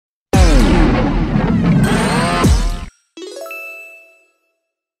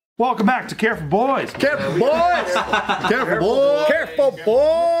Welcome back to Careful Boys. Careful boys! Careful boys! Careful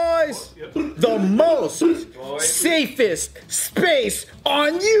boys! The most safest space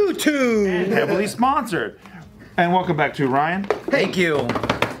on YouTube! Heavily sponsored. And welcome back to Ryan. Thank you.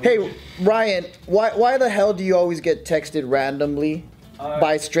 Hey, Ryan, why the hell do you always get texted randomly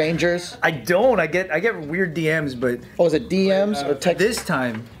by strangers? I don't. I get weird DMs, but Oh, is it DMs or text? this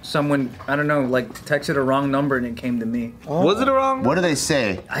time someone, I don't know, like texted a wrong number and it came to me. Was it a wrong? What do they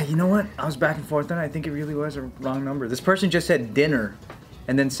say? You know what? I was back and forth on it. I think it really was a wrong number. This person just said dinner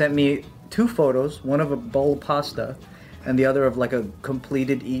and then sent me 2 photos, one of a bowl of pasta and the other of like a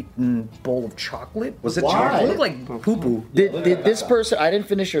completed eaten bowl of chocolate. Was it Why? It chocolate? looked like poo-poo. Did this person, I didn't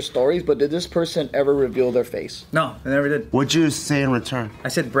finish your stories, but did this person ever reveal their face? No, I never did. What'd you say in return? I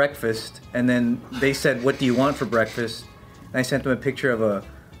said breakfast, and then they said, "What do you want for breakfast?" And I sent them a picture of a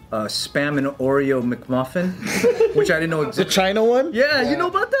Spam and Oreo McMuffin, which I didn't know The existed. China one? Yeah, you know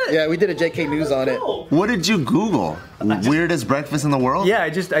about that? Yeah, we did a JK News on it. What did you Google? Weirdest breakfast in the world? Yeah, I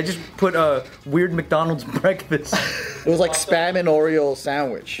just put a weird McDonald's breakfast. It was like Spam and Oreo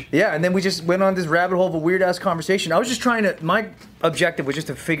sandwich. Yeah, and then we just went on this rabbit hole of a weird ass conversation. I was just trying to. My objective was just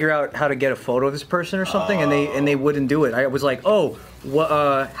to figure out how to get a photo of this person or something, and they wouldn't do it. I was like, oh,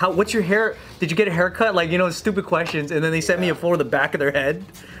 what's your hair? Did you get a haircut? Like, you know, stupid questions. And then they sent me a photo of the back of their head,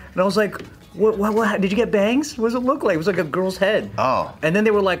 and I was like, what did you get bangs? What does it look like? It was like a girl's head. Oh. And then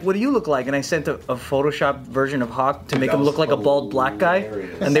they were like, what do you look like? And I sent a Photoshop version of Hawk to make him look like a bald black guy.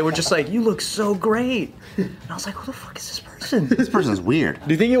 And they were just like, you look so great. And I was like, who the fuck is this person? This person's weird.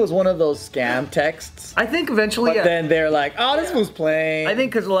 Do you think it was one of those scam texts? I think eventually, But yeah. then they're like, oh, this was playing. I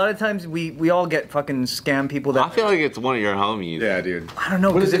think because a lot of times we all get fucking scam people I that feel like it's one of your homies. Yeah, dude. I don't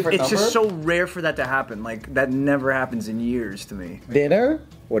know because different it's just so number? rare for that to happen. Like that never happens in years to me. Dinner?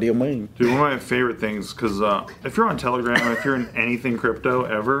 What do you mean? Dude, one of my favorite things, because if you're on Telegram, if you're in anything crypto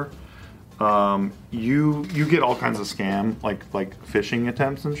ever, you get all kinds of scam, like phishing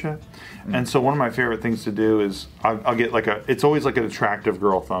attempts and shit. And so one of my favorite things to do is I'll get it's always like an attractive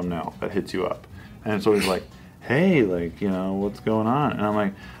girl thumbnail that hits you up. And it's always like, hey, like, you know, what's going on? And I'm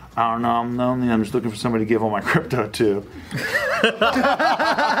like, I don't know, I'm lonely, I'm just looking for somebody to give all my crypto to. You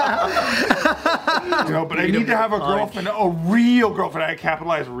know, but I need to have a girlfriend, a real girlfriend. I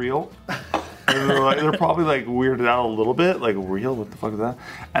capitalize real. And they're probably like weirded out a little bit, like real, what the fuck is that?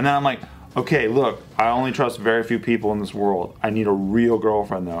 And then I'm like, okay, look, I only trust very few people in this world. I need a real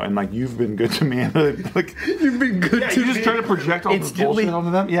girlfriend though, and like you've been good to me. Like you've been good to me. You just try to project all this bullshit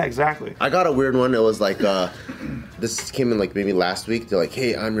onto them. Yeah, exactly. I got a weird one. It was like, this came in like maybe last week. They're like,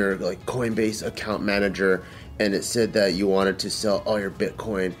 hey, I'm your like Coinbase account manager, and it said that you wanted to sell all your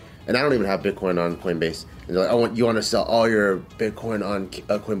Bitcoin, and I don't even have Bitcoin on Coinbase. And they're like, you want to sell all your Bitcoin on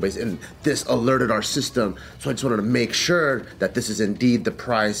Coinbase, and this alerted our system. So I just wanted to make sure that this is indeed the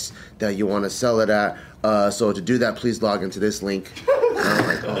price that you want to sell it at. So to do that, please log into this link. And I'm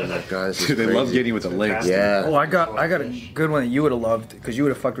like, oh my god, this is Dude, they crazy. love getting you with the links. Yeah. Oh, I got a good one that you would have loved because you would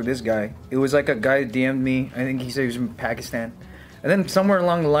have fucked with this guy. It was like a guy DM'd me. I think he said he was from Pakistan. And then somewhere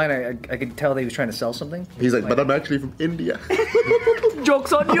along the line, I could tell that he was trying to sell something. He's like, but I'm actually from India.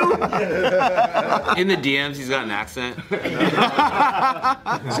 Joke's on you! In the DMs, he's got an accent.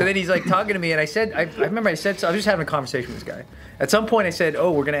 So then he's like talking to me, and I remember I said, so I was just having a conversation with this guy. At some point I said,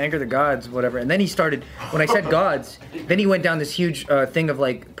 oh, we're going to anger the gods, whatever. And then he started, when I said gods, then he went down this huge thing of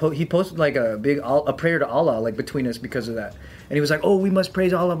like, he posted like a prayer to Allah, like between us because of that. And he was like, oh, we must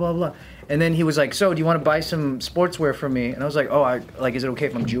praise Allah, blah, blah. And then he was like, so do you want to buy some sportswear from me? And I was like, oh, is it okay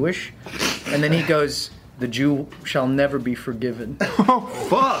if I'm Jewish? And then he goes, the Jew shall never be forgiven. Oh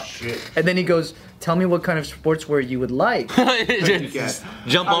fuck! And then he goes, tell me what kind of sportswear you would like. Just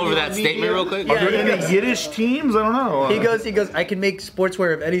jump over that statement real quick. Are there any Yiddish teams? I don't know. He goes, I can make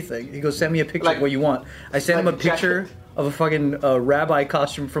sportswear of anything. He goes, send me a picture of what you want. I sent him a picture of a fucking rabbi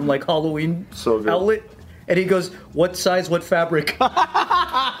costume from like Halloween outlet. And he goes, what size, what fabric? He's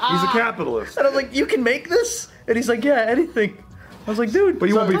a capitalist. And I was like, you can make this? And he's like, yeah, anything. I was like, dude. But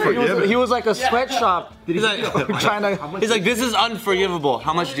you won't be forgiven. He was like a sweatshop. He's like, he's like, this is unforgivable.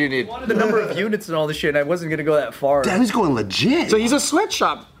 How much do you need? The number of units and all this shit, and I wasn't going to go that far. Damn, he's going legit. So he's a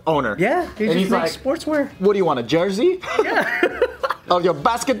sweatshop owner. Yeah, he And just he's makes like, sportswear. what do you want, a jersey? Yeah. Of your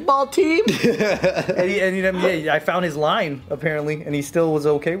basketball team? I found his line, apparently, and he still was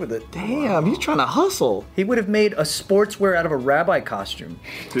okay with it. Damn, he's trying to hustle. He would have made a sportswear out of a rabbi costume.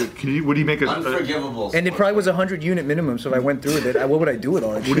 Dude, would he make Unforgivable. And it probably was a 100 unit minimum, so if I went through with it, what would I do with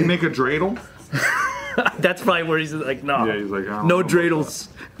all that would shit? he make a dreidel? That's probably where he's like, no. Yeah, he's like, I don't no know about dreidels.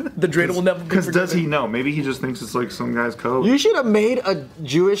 The dreidel will never be Because does he forgiven. know? Maybe he just thinks it's like some guy's code. You should have made a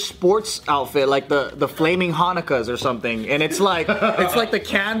Jewish sports outfit like the flaming Hanukkahs or something, and it's like the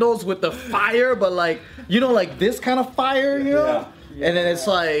candles with the fire, but like like this kind of fire, and then it's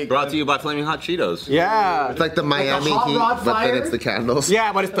like Brought to you by Flaming Hot Cheetos. yeah, It's like the Miami hot heat, rod but fire? then it's the candles.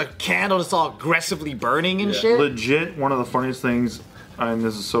 yeah, but it's the candle that's all aggressively burning and shit. Legit, one of the funniest things, and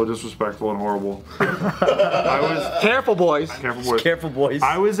this is so disrespectful and horrible. I was Careful, boys. careful, boys. Careful, boys.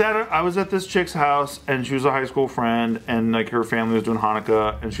 I was at this chick's house, and she was a high school friend, and like her family was doing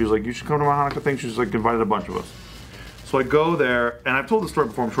Hanukkah, and she was like, "You should come to my Hanukkah thing." She was like invited a bunch of us. So I go there, and I've told the story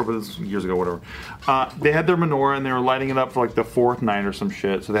before, I'm sure, but this was years ago, whatever. They had their menorah, and they were lighting it up for like the fourth night or some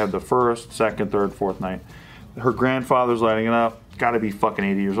shit. So they had the first, second, third, fourth night. Her grandfather's lighting it up. Got to be fucking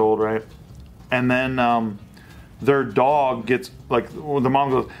 80 years old, right? And then their dog gets, like, the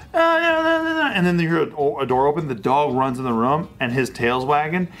mom goes, and then they hear a door open. The dog runs in the room, and his tail's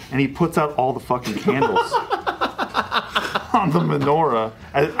wagging, and he puts out all the fucking candles. On the menorah.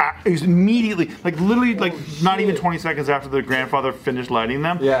 It was immediately, like literally, like not even 20 seconds after the grandfather finished lighting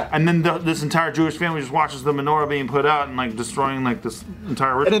them. Yeah. And then this entire Jewish family just watches the menorah being put out and like destroying like this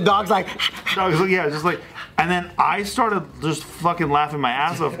entire And the ritual. dog's like, Yeah, just like, and then I started just fucking laughing my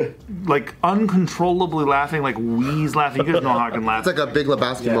ass off, like uncontrollably laughing, like wheeze laughing. You guys know how I can laugh. It's like a Big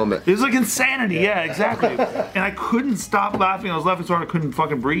Lebowski moment. It was like insanity, yeah, exactly. And I couldn't stop laughing. I was laughing so hard I couldn't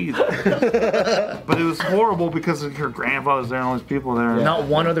fucking breathe. But it was horrible because her grandfather's there and all these people there. Not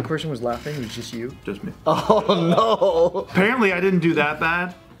one other person was laughing. It was just you. Just me. oh no. Apparently, I didn't do that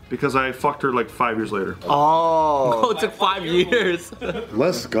bad because I fucked her like 5 years later. Oh. Oh, it took 5 years.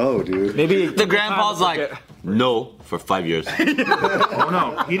 Let's go, dude. Maybe The grandpa's like, no, for 5 years. Oh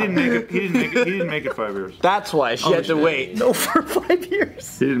no, he didn't make it. He didn't make it 5 years. that's why she had to wait. No, for 5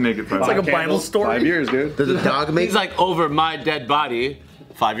 years. He didn't make it 5 It's like years. a Bible story. 5 years, dude. Does the dog make He's like, over my dead body,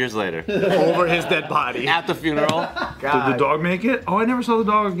 5 years later. Over his dead body. At the funeral. Did the dog make it? Oh, I never saw the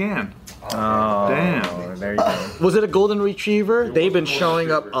dog again. Oh, Damn. there you go. Was it a golden retriever? They've been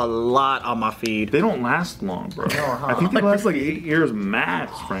showing up a lot on my feed. They don't last long, bro. I think they last like 8 years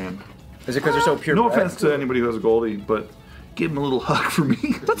max, friend. Is it because they're so pure? No offense to anybody who has a Goldie, but give him a little hug for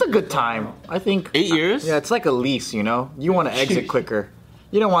me. That's a good time. I think 8 years? Yeah, it's like a lease, you know? You want to exit quicker.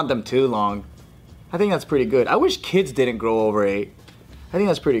 You don't want them too long. I think that's pretty good. I wish kids didn't grow over 8. I think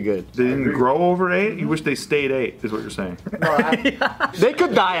that's pretty good. They didn't grow over 8? You wish they stayed 8, is what you're saying. They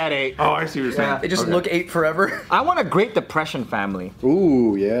could die at 8. Oh, I see what you're saying. They just Okay. look 8 forever. I want a Great Depression family.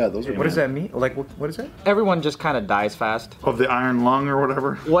 Ooh, yeah, those are What does that mean? Like, what is that? Everyone just kind of dies fast. Of the iron lung or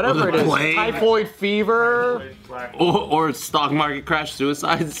whatever. Whatever it is. Plague. Typhoid fever, Or stock market crash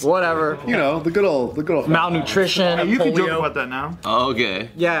suicides. whatever. You know, the good old Malnutrition. You can joke Polio. about that now. Okay.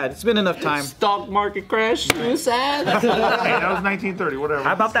 Yeah, it's been enough time. Stock market crash suicide. Hey, that was 1930, whatever.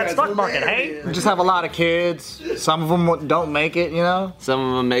 How about that stock market, hey? We just have a lot of kids. Some of them don't make it, you know? Some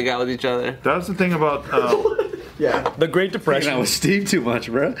of them make out with each other. That's the thing about, The Great Hanging Depression. out with Steve too much,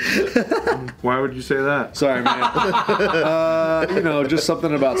 bro. why would you say that? Sorry, man. You know, just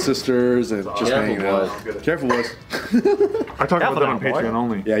something about sisters and just hanging out. Careful, boys. I talk about that on Careful now, boy. Patreon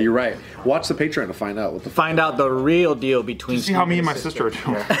only. Yeah, you're right. Watch the Patreon to find out what the Find out the real deal between See how me and my Steve sister are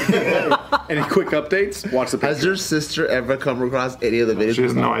doing. Any quick updates? Watch the Has Patreon. your sister ever come across any of the videos? She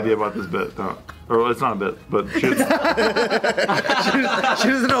has no idea about this bit, though. Or it's not a bit, but she has, She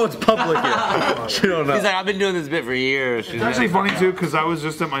doesn't know it's public yet. She don't know. He's like, I've been doing this bit for years. it's actually funny too because I was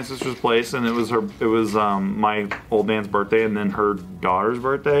just at my sister's place and it was my old man's birthday and then her daughter's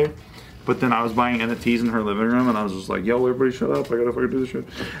birthday. But then I was buying NFTs in her living room and I was just like, yo, everybody shut up. I gotta fucking do this shit.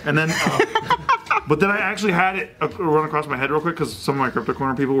 And then, but then I actually had it run across my head real quick because some of my Crypto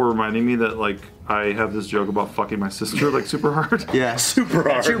Corner people were reminding me that like I have this joke about fucking my sister like super hard. Yeah. Super hard.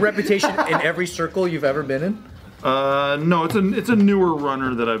 That's your reputation in every circle you've ever been in? No, it's a newer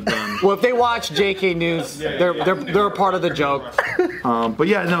runner that I've done. Well, if they watch JK News, they're a part of the joke. But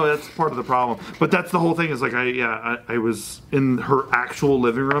yeah, no, that's part of the problem. But that's the whole thing is like I was in her actual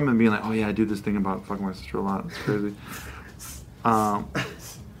living room and being like, oh yeah, I do this thing about fucking my sister a lot. It's crazy.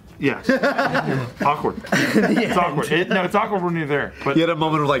 Yeah. Awkward. It's awkward. It's awkward when you're there. But You had a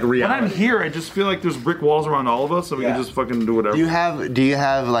moment of like when reality. I'm here, I just feel like there's brick walls around all of us, so we can just fucking do whatever. Do you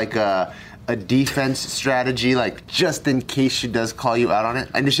have like a defense strategy, like just in case she does call you out on it?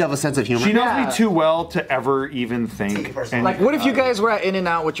 And does she have a sense of humor? She knows me too well to ever even think. And Like, what if you guys were at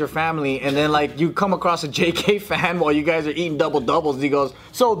In-N-Out with your family and then, like, you come across a JK fan while you guys are eating double doubles and he goes,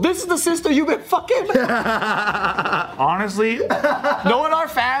 so this is the sister you've been fucking? honestly, Knowing our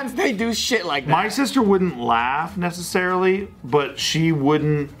fans, they do shit like that. my sister wouldn't laugh necessarily, but she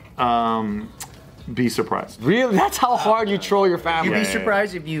wouldn't be surprised. Really? That's how hard you troll your family. You'd be Yeah, yeah,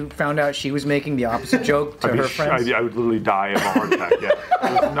 surprised if you found out she was making the opposite joke to her friends. I would literally die of a heart attack. Yeah,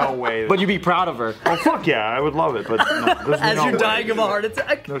 there's no way. But you'd be proud of her. oh fuck yeah, I would love it. But no, there's As no you're way. dying of a heart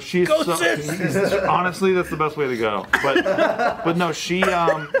attack. No, she's Go, so, sis! honestly, that's the best way to go. But no, she's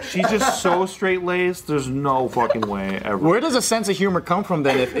just so straight laced. There's no fucking way ever. Where does a sense of humor come from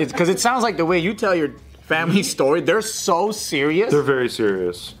then? Because it sounds like the way you tell your family story, they're so serious. They're very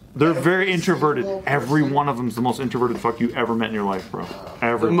serious. They're very introverted. Every one of them's the most introverted fuck you ever met in your life, bro.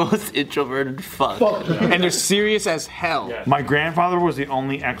 Ever. The most introverted fuck. And they're serious as hell. My grandfather was the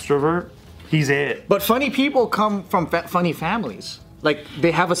only extrovert. He's it. But funny people come from funny families. Like, they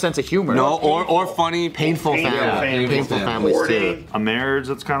have a sense of humor. No, or funny, Painful family. Painful families too. A marriage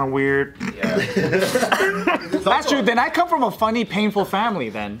that's kind of weird. That's true. Then I come from a funny, painful family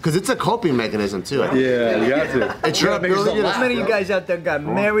then. Because it's a coping mechanism too. Yeah, you got to. It's your ability to How many of you guys out there got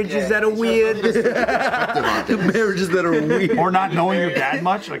marriages that are weird? Marriages that are weird. Or not knowing your dad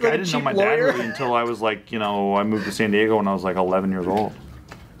much. Like, I didn't know cheap my dad lawyer. really until I was like, I moved to San Diego when I was like 11 years old.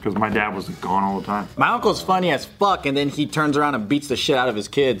 Because my dad was gone all the time. My uncle's funny as fuck, and then he turns around and beats the shit out of his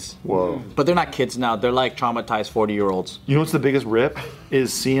kids. Whoa. But they're not kids now. They're like traumatized 40-year-olds. You know what's the biggest rip?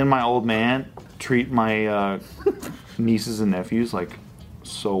 Is seeing my old man treat my nieces and nephews like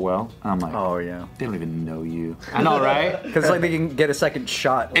so well. I'm like, Oh, yeah. they don't even know you. I know, right? Because like they can get a second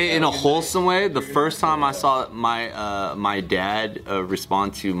shot. In a wholesome way, the first time I saw my dad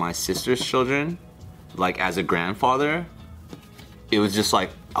respond to my sister's children, like as a grandfather, it was just like,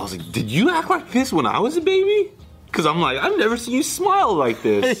 I was like, did you act like this when I was a baby? Because I'm like, I've never seen you smile like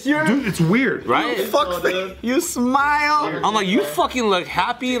this. Dude, it's weird. Right? Fuck you smile. I'm like, you fucking look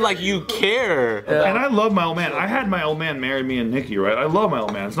happy, like you care. And I love my old man. I had my old man marry me and Nikki, right? I love my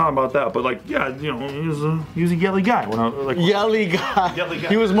old man. It's not about that. But like, yeah, he was a yelly guy. When I was like, Yelly guy. Yelly guy.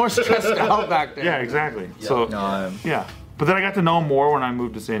 He was more stressed out back then. yeah, exactly. So, No, yeah. But then I got to know him more when I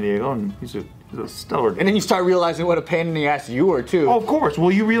moved to San Diego, and he's a stellar dude. And then you start realizing what a pain in the ass you were too. Oh, of course.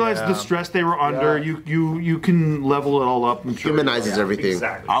 Well, you realize the stress they were under. You can level it all up. And Humanizes everything.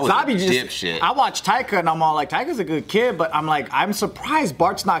 Exactly. I was Zabi a just, dipshit. I watch Taika and I'm all like, Taika's a good kid, but I'm like, I'm surprised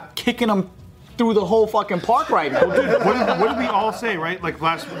Bart's not kicking him through the whole fucking park right now. What did we all say, right? Like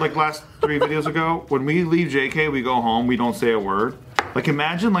last 3 videos ago, when we leave JK, we go home, we don't say a word. Like,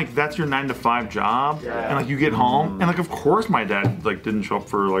 imagine like that's your 9 to 5 job, and like you get home, and like of course my dad like didn't show up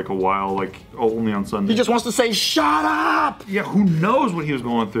for like a while, like only on Sunday. He just wants to say, shut up! Yeah, who knows what he was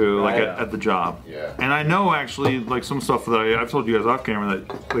going through like at the job. Yeah. And I know actually like some stuff that I've told you guys off camera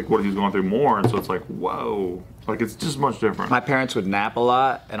that like what he was going through more, and so it's like whoa, like it's just much different. My parents would nap a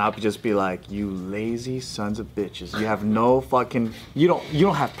lot, and I would just be like, "You lazy sons of bitches! You have no fucking, you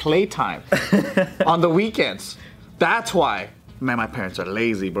don't have playtime on the weekends. That's why." Man, my parents are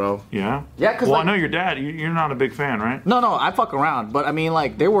lazy, bro. Yeah. Yeah, 'cause, well, like- I know your dad. You're not a big fan, right? No, I fuck around, but I mean,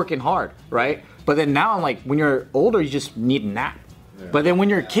 like, they're working hard, right? But then now, I'm like, when you're older, you just need a nap. But then when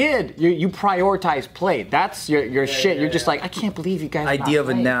you're a kid, you prioritize play. That's your shit. You're just like, I can't believe you guys. idea of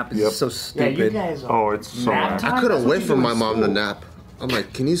a not nap is Yep. so playing. stupid. Yeah, you guys are. Oh, it's so Nap bad. time? I couldn't That's what wait you for do my in mom to school. nap. I'm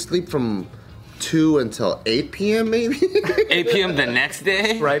like, can you sleep from 2 until 8 p.m. maybe? 8 p.m. the next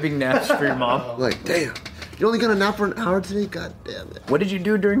day. Bribing naps for your mom. Like, damn. You're only gonna nap for an hour today? God damn it. What did you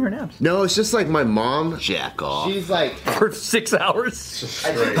do during her naps? No, it's just like my mom. Jack off. She's like, For 6 hours.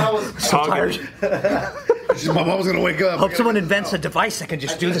 I think I was. Tired. My mom's gonna wake up. Hope someone invents a device that can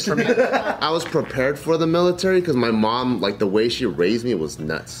just do this for me. I was prepared for the military because my mom, like the way she raised me was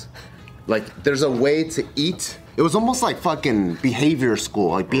nuts. Like there's a way to eat. It was almost like fucking behavior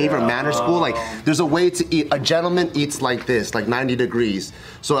school, like behavior manner school. Like there's a way to eat. A gentleman eats like this, like 90 degrees.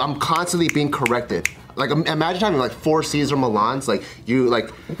 So I'm constantly being corrected. Like imagine having like 4 Caesar Milans. Like you like,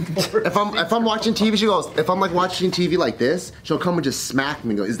 if I'm watching TV, she goes. If I'm like watching TV like this, she'll come and just smack me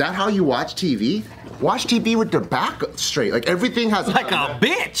and go, "Is that how you watch TV? Watch TV with your back straight. Like everything has Like a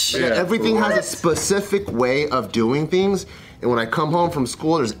bitch. yeah, everything has a specific way of doing things. And when I come home from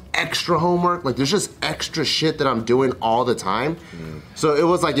school, there's extra homework. Like there's just extra shit that I'm doing all the time. So it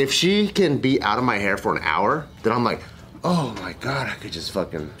was like if she can be out of my hair for an hour, then I'm like, oh my god, I could just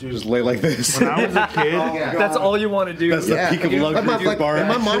fucking. Just lay like this. When I was a kid, That's all you want to do. That's the peak of luxury. Like, when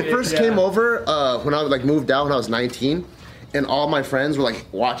my mom first came over, when I was like moved out when I was 19, and all my friends were like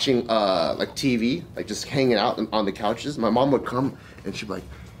watching like TV, like just hanging out on the couches. My mom would come and she'd be like,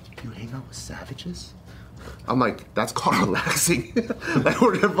 "You hang out with savages?" I'm like, that's called relaxing. Like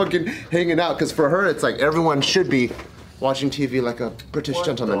we're just fucking hanging out, because for her it's like everyone should be watching TV like a British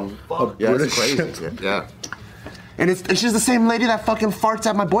gentleman. Yeah, it's crazy. Yeah. And she's the same lady that fucking farts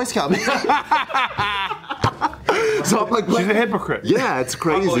at my Boy Scout meeting. So I'm like, She's what? a hypocrite. Yeah, it's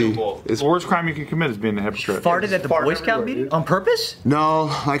crazy. Unbelievable. It's The worst crime you can commit is being a hypocrite. Farted at the Boy Scout meeting on purpose? no,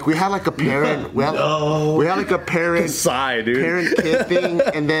 like we had like a parent. We had like a parent. Sigh, dude. Parent-kid thing,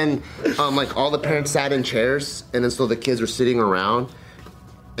 and then like all the parents sat in chairs, and then so the kids were sitting around,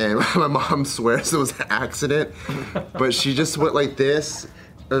 and my mom swears it was an accident, but she just went like this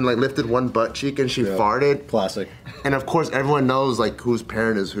and like lifted one butt cheek and she farted. Classic. And of course everyone knows like whose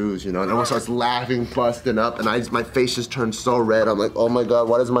parent is whose, you know, and everyone starts laughing, busting up, and my face just turned so red. I'm like, oh my god,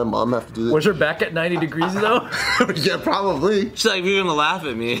 why does my mom have to do this? Was her back at 90 degrees though? Yeah, probably. She's like, you're gonna laugh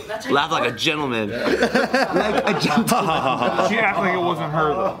at me. Laugh like a gentleman. Like a gentleman. She acted like it wasn't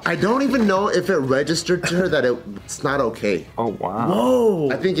her though. I don't even know if it registered to her that it's not okay. Oh wow. Whoa.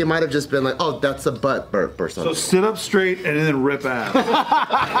 I think it might have just been like, oh, that's a butt burp or So something. sit up straight and then rip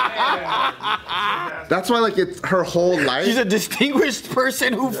ass. That's why like it's her whole life. She's a distinguished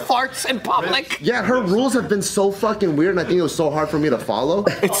person who farts in public. Yeah, her rules have been so fucking weird, and I think it was so hard for me to follow.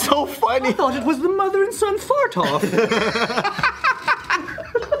 It's so funny. I thought it was the mother and son fart off.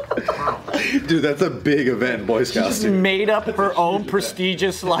 Dude, that's a big event in Boy Scouts, Just dude. made up her own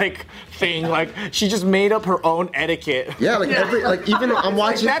prestigious like thing. Like she just made up her own etiquette. Yeah, like even I'm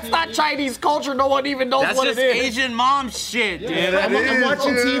watching. That's not Chinese culture. No one even knows That's what just it is. Asian mom shit, dude. I'm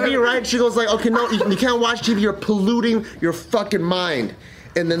watching TV, right? She goes like, okay, no, you can't watch TV. You're polluting your fucking mind.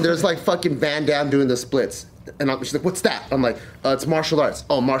 And then there's like fucking Van Damme doing the splits. And she's like, what's that? I'm like, it's martial arts.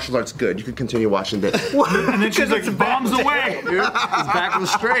 Oh, martial arts, good. You can continue watching this. And then she's like, bombs away. His back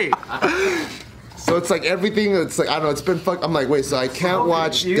was straight. So it's like everything, it's like, I don't know, it's been fucked. I'm like, wait, so I can't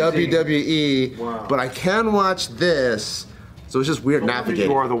watch WWE, but I can watch this. So it's just weird You navigating.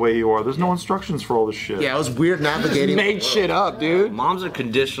 are the way you are. There's no instructions for all this shit. Yeah, it was weird navigating. Made shit up, dude. Moms are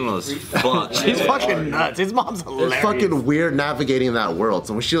conditional as fuck. He's fucking nuts. His mom's It's hilarious. fucking weird navigating that world.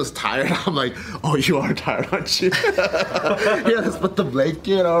 So when she was tired, I'm like, oh, you are tired, aren't you? Yeah, let's put the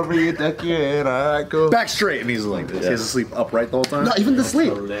blanket over you, tuck you in. All right, cool. Back straight, and he's like this. He has to sleep upright the whole time. No, even to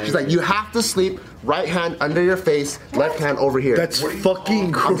sleep. She's like, you have to sleep, right hand under your face, left hand over here. That's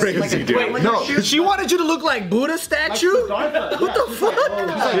fucking crazy, dude. no. She wanted you to look like Buddha statue? What the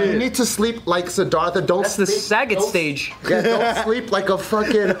fuck? You need to sleep like Siddhartha. Don't That's the sleep. Saget stage. Yeah, don't sleep like a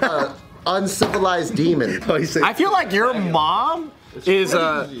fucking uncivilized demon. Oh, he said, I feel like your mom is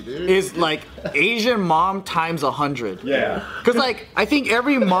like Asian mom times 100. yeah. Because like I think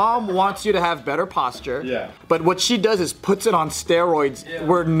every mom wants you to have better posture. Yeah. But what she does is puts it on steroids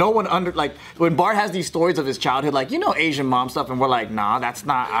where no one like when Bart has these stories of his childhood, like Asian mom stuff, and we're like, nah, that's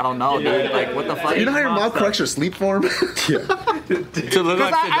not. I don't know, dude. Like what the fuck? You know how your mom corrects your sleep form? To look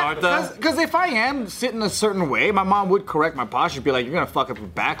like Siddhartha. Because if I am sitting a certain way, my mom would correct my posture, be like, you're gonna fuck up your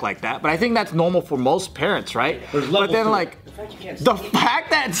back like that. But I think that's normal for most parents, right? But then like the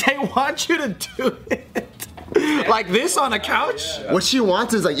fact that they want you to do it like this on a couch, What she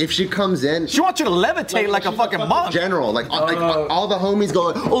wants is like if she comes in, she wants you to levitate like a fucking monk. general, like all the homies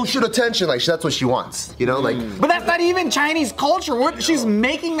go, oh shit, attention, like that's what she wants, you know, like. But that's not even Chinese culture. She's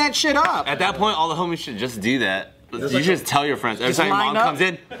making that shit up. At that point, all the homies should just do that. You just tell your friends. Every Just time your line mom up. comes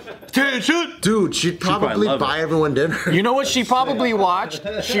in, attention! Dude, she'd probably love buy everyone dinner. You know what she probably watched?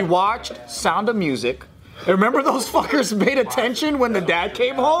 She watched Sound of Music. Remember those fuckers made attention when the dad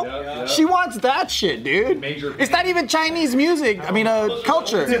came home? She wants that shit, dude. It's not even Chinese music. I mean,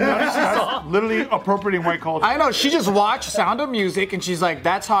 culture. That's literally appropriating white culture. I know. She just watched Sound of Music and she's like,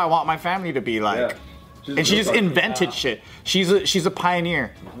 that's how I want my family to be like. And she just invented shit. She's a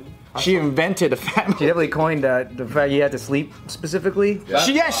pioneer. She invented a family. She definitely coined the fact you had to sleep specifically.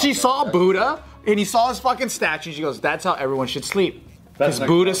 She saw Buddha and he saw his fucking statue. She goes, that's how everyone should sleep. Because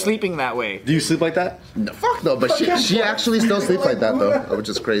Buddha's sleeping that way. Do you sleep like that? No, fuck no, but she actually still sleeps like that though, which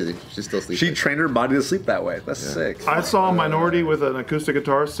is crazy. She still sleeps. She trained her body to sleep that way. That's sick. I saw a minority with an acoustic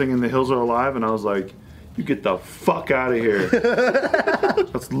guitar singing "The Hills Are Alive," and I was like, "You get the fuck out of here!"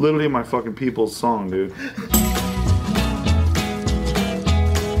 That's literally my fucking people's song, dude.